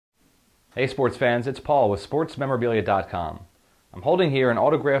Hey sports fans, it's Paul with SportsMemorabilia.com. I'm holding here an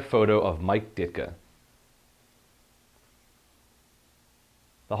autographed photo of Mike Ditka.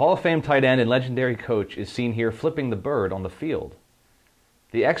 The Hall of Fame tight end and legendary coach is seen here flipping the bird on the field.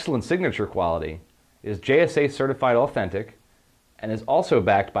 The excellent signature quality is JSA certified authentic and is also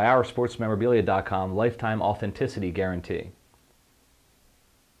backed by our SportsMemorabilia.com lifetime authenticity guarantee.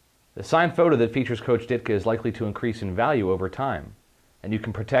 The signed photo that features Coach Ditka is likely to increase in value over time, and you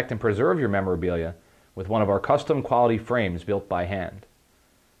can protect and preserve your memorabilia with one of our custom quality frames built by hand.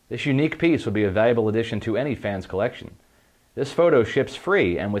 This unique piece will be a valuable addition to any fan's collection. This photo ships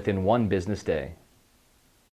free and within one business day.